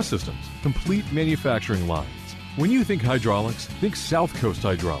 tool or press systems, complete manufacturing lines. When you think hydraulics, think South Coast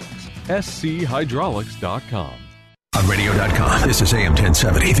Hydraulics. schydraulics.com. On radio.com, this is AM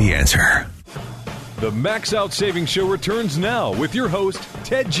 1070, The Answer. The Max Out Savings Show returns now with your host,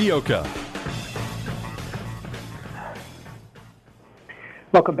 Ted Gioka.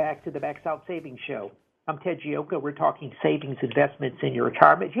 Welcome back to the Max Out Savings Show. I'm Ted Gioka. We're talking savings, investments in your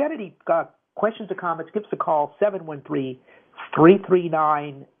retirement. If you have any questions or comments, give us a call,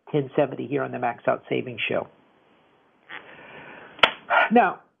 713-339-1070 here on the Max Out Savings Show.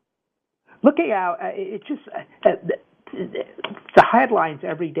 Now, looking out, it just the headlines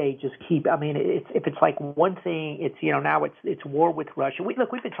every day just keep. I mean, if it's like one thing, it's now it's war with Russia. We've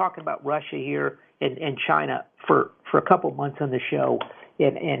been talking about Russia here and China for a couple months on the show,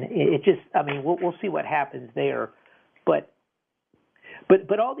 and it just. I mean, we'll see what happens there, but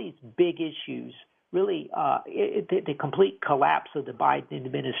all these big issues. Really, the complete collapse of the Biden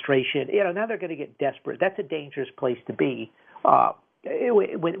administration. Now they're going to get desperate. That's a dangerous place to be.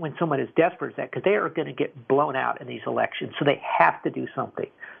 When someone is desperate as that, because they are going to get blown out in these elections, so they have to do something.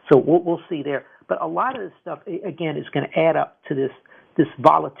 So we'll see there. But a lot of this stuff, again, is going to add up to this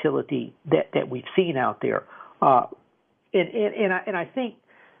volatility that we've seen out there. And I think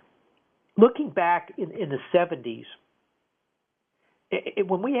looking back in the 70s,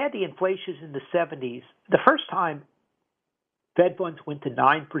 when we had the inflations in the 70s, the first time Fed funds went to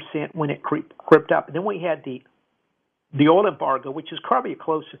 9% when it crept up, and then we had the oil embargo, which is probably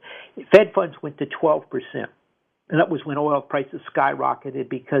closer. Fed funds went to 12%, and that was when oil prices skyrocketed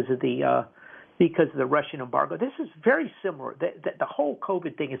because of the because of the Russian embargo. This is very similar. The whole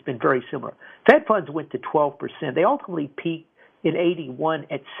COVID thing has been very similar. Fed funds went to 12%. They ultimately peaked in 81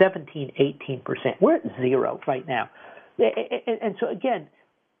 at 17, 18%. We're at zero right now. And so again,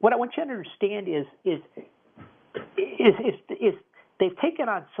 what I want you to understand is they've taken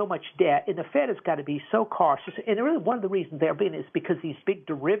on so much debt, and the Fed has got to be so cautious. And really, one of the reasons they're being is because these big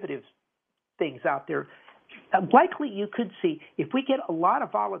derivatives things out there. Likely, you could see if we get a lot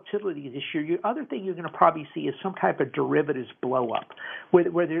of volatility this year. The other thing you're going to probably see is some type of derivatives blow up, where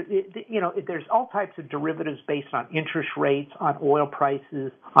there's all types of derivatives based on interest rates, on oil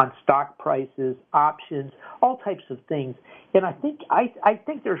prices, on stock prices, options, all types of things. And I think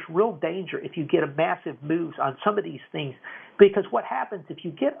there's real danger if you get a massive moves on some of these things, because what happens if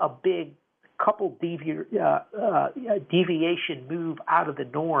you get a big couple deviation move out of the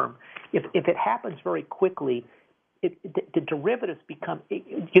norm, if it happens very quickly, the derivatives become.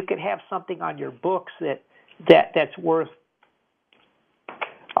 You could have something on your books that's worth,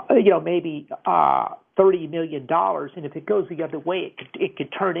 maybe $30 million, and if it goes the other way, it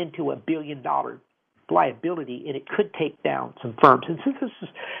could turn into $1 billion liability, and it could take down some firms. And since this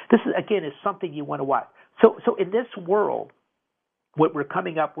is again is something you want to watch. So in this world, what we're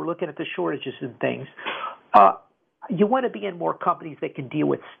coming up, we're looking at the shortages and things. You want to be in more companies that can deal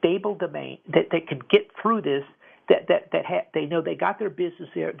with stable demand, that can get through this, they know they got their business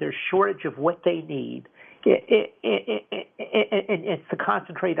there, there's shortage of what they need, and it's to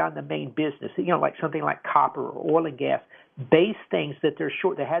concentrate on the main business, like something like copper or oil and gas, base things that they're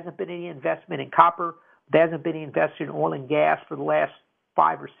short. There hasn't been any investment in copper. There hasn't been any investment in oil and gas for the last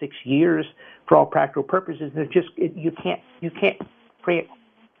 5 or 6 years for all practical purposes. There's just, you can't create.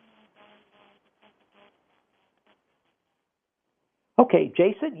 Okay,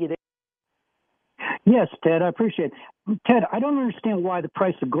 Jason, you there? Yes, Ted, I appreciate it. Ted, I don't understand why the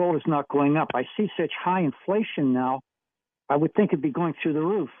price of gold is not going up. I see such high inflation now. I would think it'd be going through the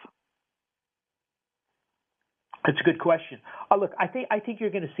roof. That's a good question. Look, I think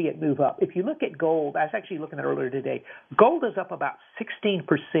you're going to see it move up. If you look at gold, I was actually looking at it earlier today. Gold is up about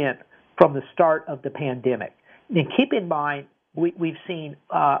 16% from the start of the pandemic. And keep in mind, we've seen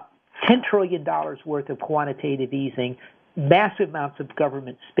 $10 trillion worth of quantitative easing, massive amounts of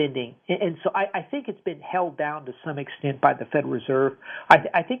government spending. And so I think it's been held down to some extent by the Federal Reserve.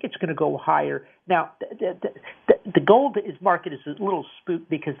 I think it's going to go higher. Now, the gold market is a little spooked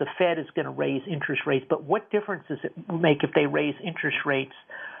because the Fed is going to raise interest rates. But what difference does it make if they raise interest rates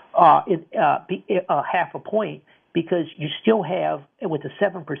half a point? Because you still have, with a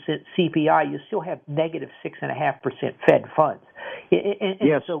 7% CPI, you still have negative 6.5% Fed funds. And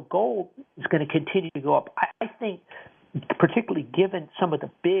yes. So gold is going to continue to go up. I think, particularly given some of the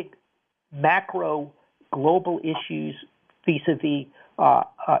big macro global issues vis-a-vis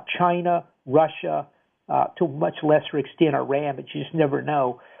China, Russia, to a much lesser extent Iran, but you just never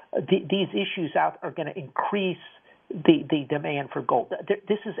know. These issues are going to increase the demand for gold.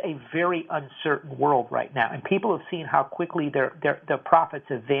 This is a very uncertain world right now, and people have seen how quickly their profits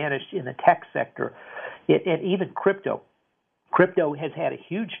have vanished in the tech sector, and even crypto. Crypto has had a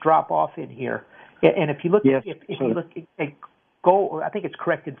huge drop off in here. And if you look at you look at gold, I think it's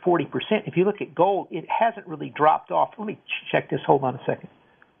corrected 40%. If you look at gold, it hasn't really dropped off. Let me check this. Hold on a second.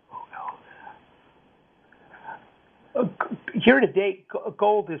 Year to date,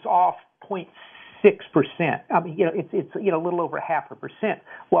 gold is off 0.6%. I mean, it's a little over 0.5%.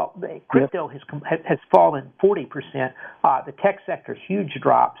 Well, the crypto has fallen 40%. The tech sector, huge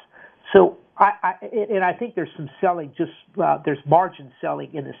drops. So I think there's some selling, there's margin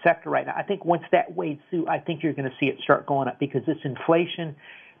selling in the sector right now. I think once that wades through, I think you're going to see it start going up because this inflation,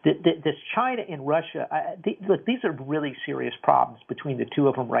 this China and Russia, look, these are really serious problems between the two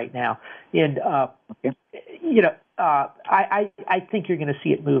of them right now. And, I think you're going to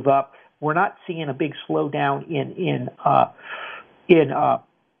see it move up. We're not seeing a big slowdown in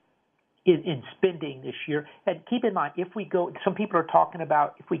spending this year. And keep in mind, some people are talking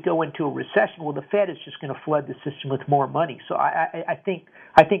about if we go into a recession, well, the Fed is just going to flood the system with more money. So I think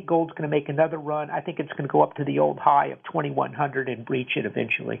gold's going to make another run. I think it's going to go up to the old high of 2,100 and breach it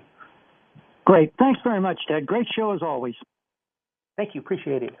eventually. Great. Thanks very much, Ted. Great show as always. Thank you.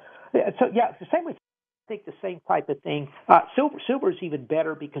 Appreciate it. So, it's the same with I think the same type of thing. Silver is even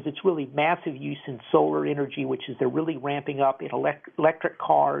better because it's really massive use in solar energy, which is they're really ramping up in electric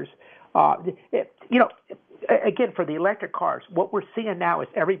cars. Again, for the electric cars, what we're seeing now is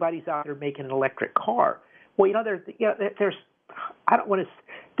everybody's out there making an electric car. Well, there's I don't want to.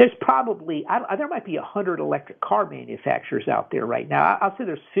 there's probably there might be 100 electric car manufacturers out there right now. I'll say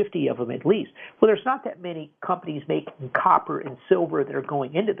there's 50 of them at least. Well, there's not that many companies making copper and silver that are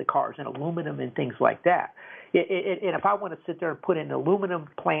going into the cars, and aluminum and things like that. And if I want to sit there and put in an aluminum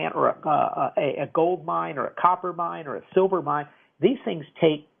plant or a gold mine or a copper mine or a silver mine, these things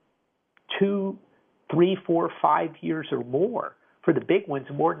take 2, 3, 4, 5 years or more. For the big ones,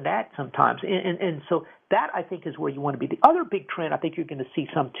 more than that sometimes. And so that, I think, is where you want to be. The other big trend I think you're going to see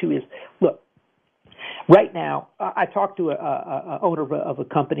some, too, is, look, right now, I talked to a owner of a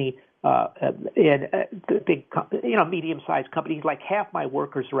company, and big, medium-sized company. He's like, half my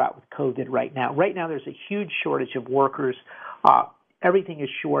workers are out with COVID right now. Right now, there's a huge shortage of workers. Everything is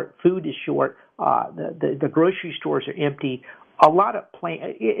short. Food is short. The grocery stores are empty. A lot of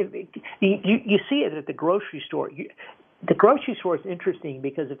you see it at the grocery store. The grocery store is interesting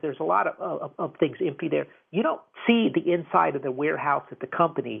because if there's a lot of things empty there, you don't see the inside of the warehouse at the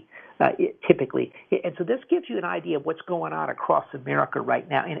company typically. And so this gives you an idea of what's going on across America right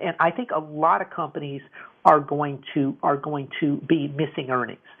now. And I think a lot of companies are going to be missing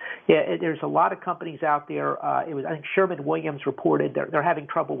earnings. Yeah, there's a lot of companies out there. I think Sherwin-Williams reported they're having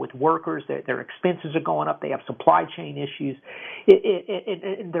trouble with workers. Their expenses are going up. They have supply chain issues,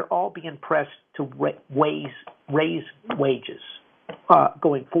 and they're all being pressed to raise wages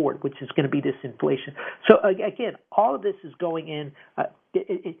going forward, which is going to be this inflation. So again, all of this is going in.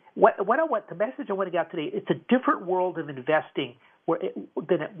 What the message I want to get out today? It's a different world of investing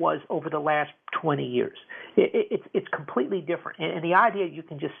than it was over the last 20 years. It's completely different. And the idea you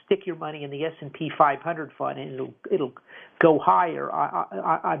can just stick your money in the S&P 500 fund and it'll go higher.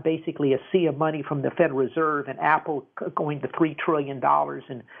 I basically a sea of money from the Federal Reserve and Apple going to $3 trillion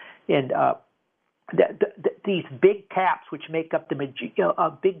and these big caps, which make up a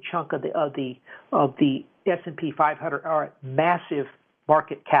big chunk of the S&P 500, are at massive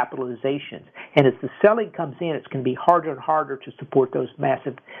market capitalizations. And as the selling comes in, it's going to be harder and harder to support those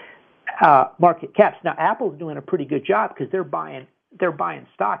massive market caps. Now, Apple's doing a pretty good job because they're buying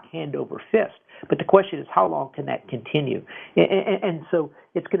stock hand over fist. But the question is, how long can that continue? And so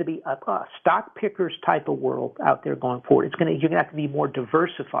it's going to be a stock pickers type of world out there going forward. You're going to have to be more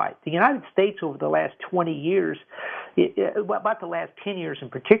diversified. The United States over the last 20 years, about the last 10 years in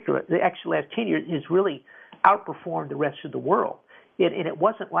particular, the actual last 10 years has really outperformed the rest of the world. And it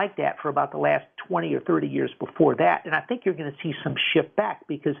wasn't like that for about the last 20 or 30 years before that. And I think you're going to see some shift back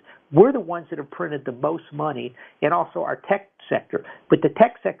because we're the ones that have printed the most money and also our tech sector. But the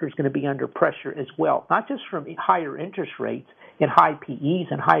tech sector is going to be under pressure as well, not just from higher interest rates and high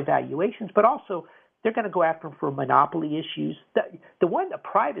PEs and high valuations, but also they're going to go after them for monopoly issues. The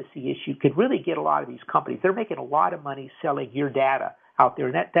privacy issue could really get a lot of these companies. They're making a lot of money selling your data out there,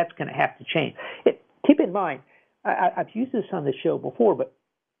 and that's going to have to change. Keep in mind, I've used this on the show before, but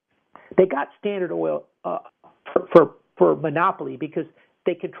they got Standard Oil for monopoly because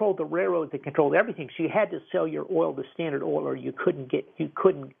they controlled the railroads, they controlled everything. So you had to sell your oil to Standard Oil, or you couldn't get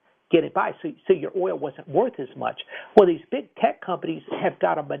it by. So your oil wasn't worth as much. Well, these big tech companies have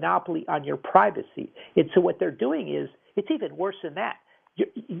got a monopoly on your privacy, and so what they're doing is it's even worse than that.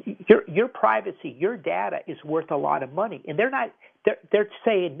 Your privacy, your data is worth a lot of money, and they're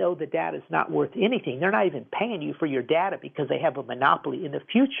saying no, the data is not worth anything. They're not even paying you for your data because they have a monopoly. In the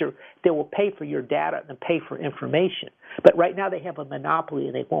future, they will pay for your data and pay for information, but right now they have a monopoly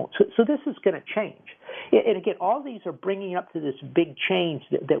and they won't. So this is going to change, and again, all these are bringing up to this big change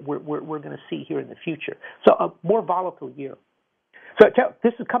that we're going to see here in the future. So a more volatile year. So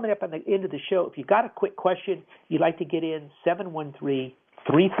this is coming up on the end of the show. If you've got a quick question you'd like to get in,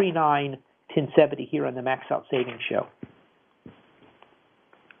 713-339-1070 here on the Max Out Savings Show.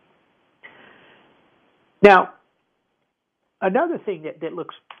 Now, another thing that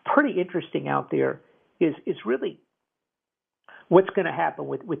looks pretty interesting out there is really what's going to happen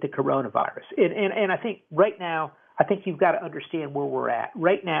with the coronavirus. And I think right now, you've got to understand where we're at.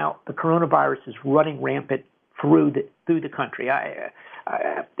 Right now, the coronavirus is running rampant through the country. I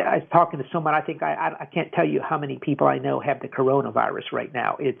was talking to someone. I think I can't tell you how many people I know have the coronavirus right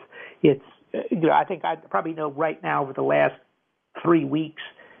now. I think I probably know right now over the last 3 weeks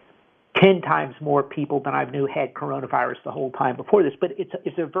 10 times more people than I knew had coronavirus the whole time before this. But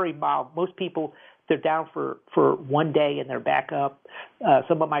it's a very mild. Most people, they're down for 1 day and they're back up.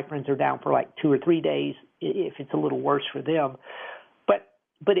 Some of my friends are down for like 2 or 3 days if it's a little worse for them. But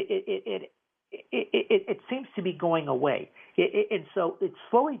it seems to be going away, and so it's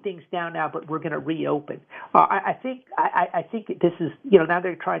slowing things down now. But we're going to reopen. I think this is now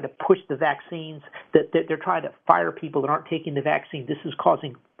they're trying to push the vaccines. That they're trying to fire people that aren't taking the vaccine. This is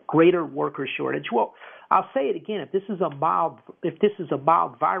causing greater worker shortage. Well, I'll say it again. If this is a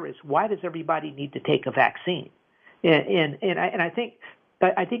mild virus, why does everybody need to take a vaccine? And I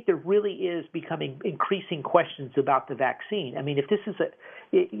think there really is becoming increasing questions about the vaccine. I mean, if this is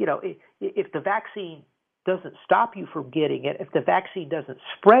if the vaccine doesn't stop you from getting it, if the vaccine doesn't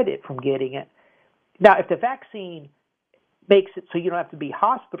spread it from getting it, now if the vaccine makes it so you don't have to be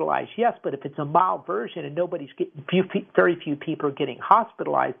hospitalized, yes, but if it's a mild version and very few people are getting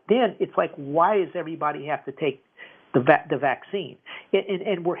hospitalized, then it's like, why does everybody have to take the vaccine?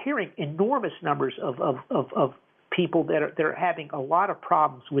 And we're hearing enormous numbers of people that are having a lot of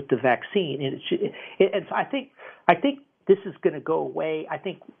problems with the vaccine, and so I think this is going to go away. I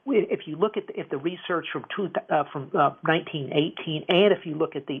think if you look at the research from 1918, and if you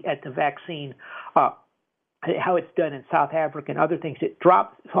look at the vaccine, how it's done in South Africa and other things, it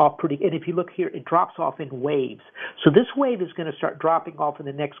drops off pretty. And if you look here, it drops off in waves. So this wave is going to start dropping off in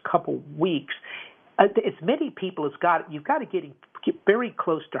the next couple weeks. As many people as you've got to get very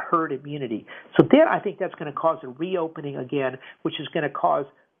close to herd immunity. So then I think that's going to cause a reopening again, which is going to cause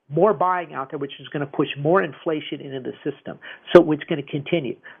more buying out there, which is going to push more inflation into the system. So it's going to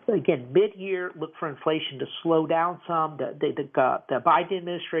continue. Again, mid-year, look for inflation to slow down some. The Biden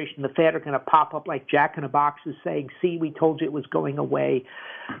administration, the Fed are going to pop up like Jack in the Boxes saying, see, we told you it was going away.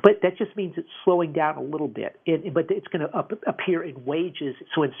 But that just means it's slowing down a little bit. But it's going to appear in wages.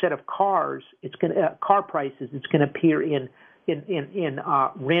 So instead of cars, car prices, it's going to appear in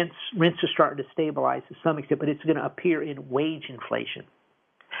rents. Rents are starting to stabilize to some extent, but it's going to appear in wage inflation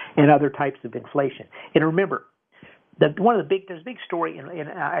and other types of inflation. And remember, there's a big story in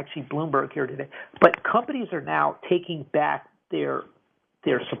actually Bloomberg here today. But companies are now taking back their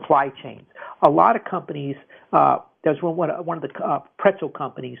supply chains. A lot of companies. There's one of the pretzel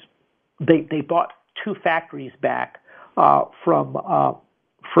companies. They bought 2 factories back from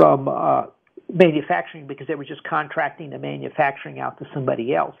manufacturing because they were just contracting the manufacturing out to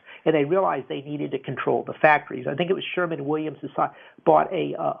somebody else, and they realized they needed to control the factories. I think it was Sherwin-Williams bought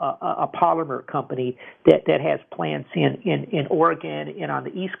a polymer company that has plants in Oregon and on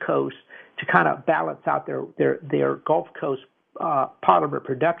the East Coast to kind of balance out their Gulf Coast polymer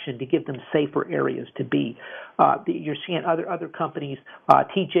production to give them safer areas to be. You're seeing other companies,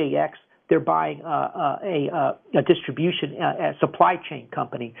 TJX. They're buying a distribution, a supply chain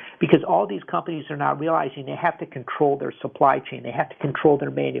company, because all these companies are now realizing they have to control their supply chain. They have to control their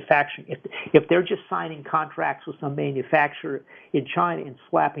manufacturing. If they're just signing contracts with some manufacturer in China and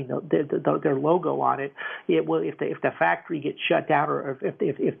slapping their logo on it, it will. If the factory gets shut down, or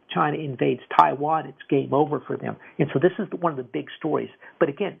if China invades Taiwan, it's game over for them. And so this is one of the big stories. But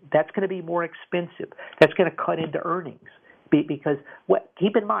again, that's going to be more expensive. That's going to cut into earnings. Because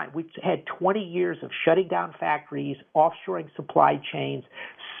keep in mind, we've had 20 years of shutting down factories, offshoring supply chains,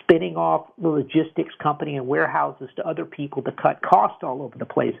 spinning off the logistics company and warehouses to other people to cut costs all over the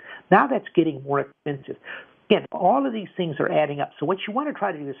place. Now that's getting more expensive. Again, all of these things are adding up. So what you want to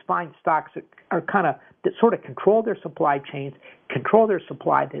try to do is find stocks that sort of control their supply chains, control their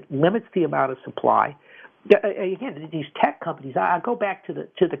supply, that limits the amount of supply. Again, these tech companies, I go back to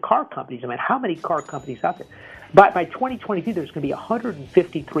the car companies. I mean, how many car companies out there? By 2022, there's going to be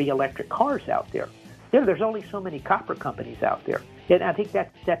 153 electric cars out there. There's only so many copper companies out there, and I think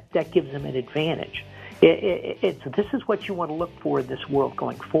that gives them an advantage. So this is what you want to look for in this world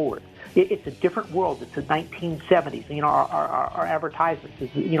going forward. It's a different world. It's the 1970s. You know, our advertisements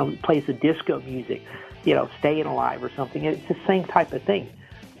plays the disco music, Staying Alive or something. It's the same type of thing,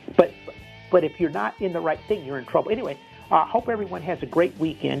 but if you're not in the right thing, you're in trouble. Anyway, I hope everyone has a great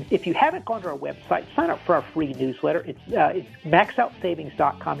weekend. If you haven't gone to our website, sign up for our free newsletter. It's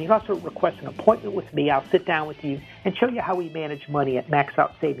maxoutsavings.com. You can also request an appointment with me. I'll sit down with you and show you how we manage money at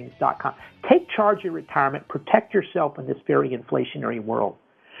maxoutsavings.com. Take charge of your retirement. Protect yourself in this very inflationary world.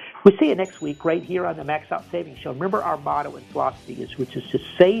 We'll see you next week right here on the Max Out Savings Show. Remember our motto and philosophy which is to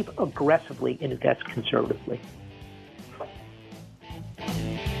save aggressively and invest conservatively.